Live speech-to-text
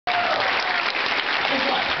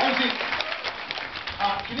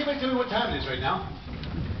Can anybody tell me what time it is right now?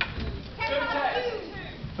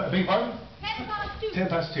 2. Beg your pardon? 2. 10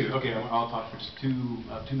 past 2. Okay, I'll talk for just 2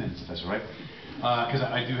 minutes if that's all right. Because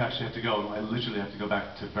I do actually have to go. I literally have to go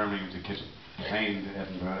back to Birmingham to catch a plane to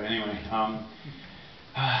Edinburgh. Anyway,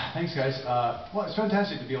 thanks guys. Well, it's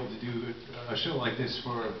fantastic to be able to do a show like this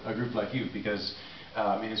for a group like you because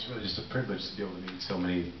I mean, it's really just a privilege to be able to meet so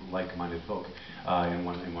many like-minded folk in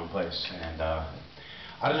one place. And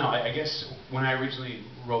I don't know, I guess when I originally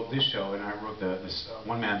wrote this show, and I wrote this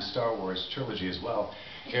one-man Star Wars trilogy as well,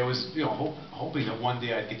 it was, you know, hoping that one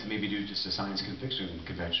day I'd get to maybe do just a science fiction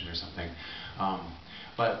convention or something.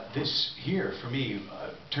 But this here, for me,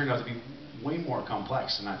 turned out to be way more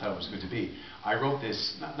complex than I thought it was going to be. I wrote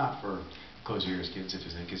this, not for close your ears, kids, if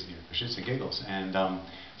there's any kids in here, for shits and giggles, and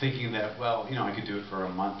thinking that, well, you know, I could do it for a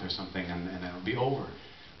month or something and then it would be over.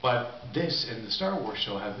 But this and the Star Wars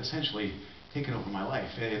show have essentially taken over my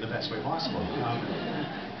life in the best way possible.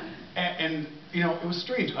 And you know, it was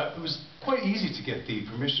strange. It was quite easy to get the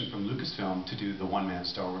permission from Lucasfilm to do the one-man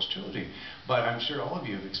Star Wars trilogy, but I'm sure all of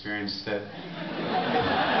you have experienced that.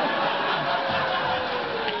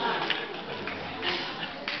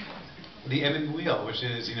 The end and wheel, which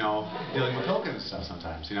is, you know, dealing with tokens and stuff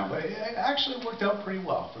sometimes, you know, but it actually worked out pretty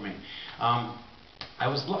well for me. I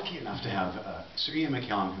was lucky enough to have Sir Ian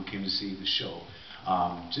McKellen, who came to see the show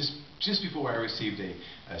just before I received a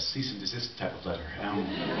cease and desist type of letter.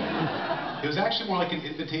 It was actually more like an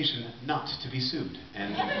invitation not to be sued,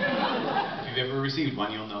 and if you've ever received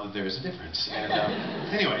one, you'll know that there is a difference. And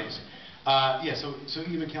anyways. Yeah, so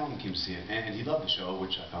Ian McKellen came to see it, and he loved the show,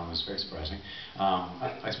 which I found was very surprising.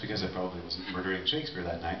 That's because I probably wasn't murdering Shakespeare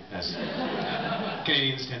that night, as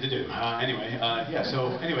Canadians tend to do. Yeah,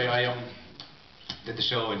 so anyway, I did the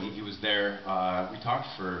show, and he was there. We talked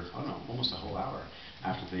for, I don't know, almost a whole hour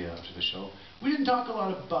after the show. We didn't talk a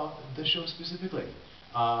lot about the show specifically.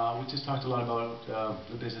 We just talked a lot about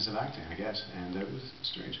the business of acting, I guess, and it was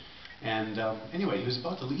strange. And anyway, he was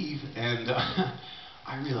about to leave, and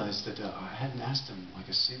I realized that I hadn't asked him like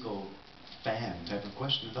a single fan type of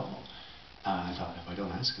question at all. I thought, if I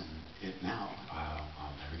don't ask him it now,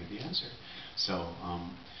 I'll never get the answer. So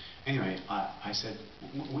anyway, I said,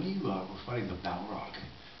 when you were fighting the Balrog,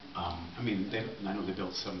 I mean, I know they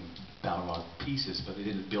built some Balrog pieces, but they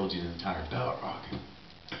didn't build you an entire Balrog.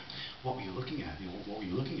 What were you looking at? You know, what were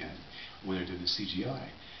you looking at when they were doing the CGI?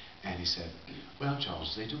 And he said, well,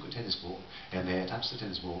 Charles, they took a tennis ball and they attached the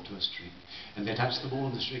tennis ball to a string, and they attached the ball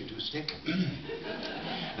and the string to a stick,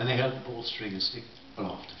 and they held the ball, string, and stick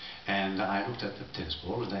aloft. And I looked at the tennis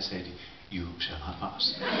ball and I said, you shall not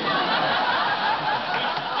pass.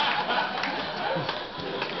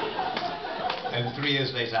 And 3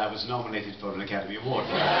 years later, I was nominated for an Academy Award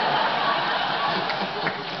for that.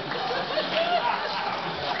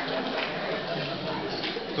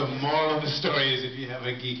 The moral of the story is, if you have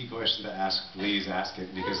a geeky question to ask, please ask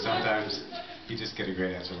it, because sometimes you just get a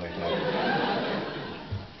great answer like that.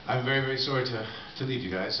 I'm very, very sorry to leave you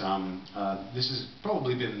guys. This has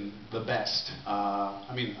probably been the best.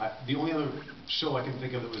 I mean, the only other show I can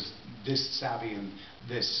think of that was this savvy and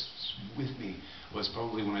this with me was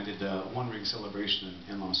probably when I did the One Ring Celebration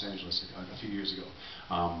in Los Angeles a few years ago.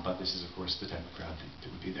 But this is, of course, the type of crowd that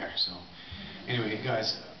would be there. So, anyway,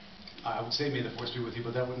 guys, I would say may the force be with you,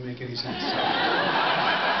 but that wouldn't make any sense. So.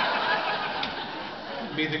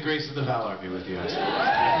 May the grace of the Valar be with you guys.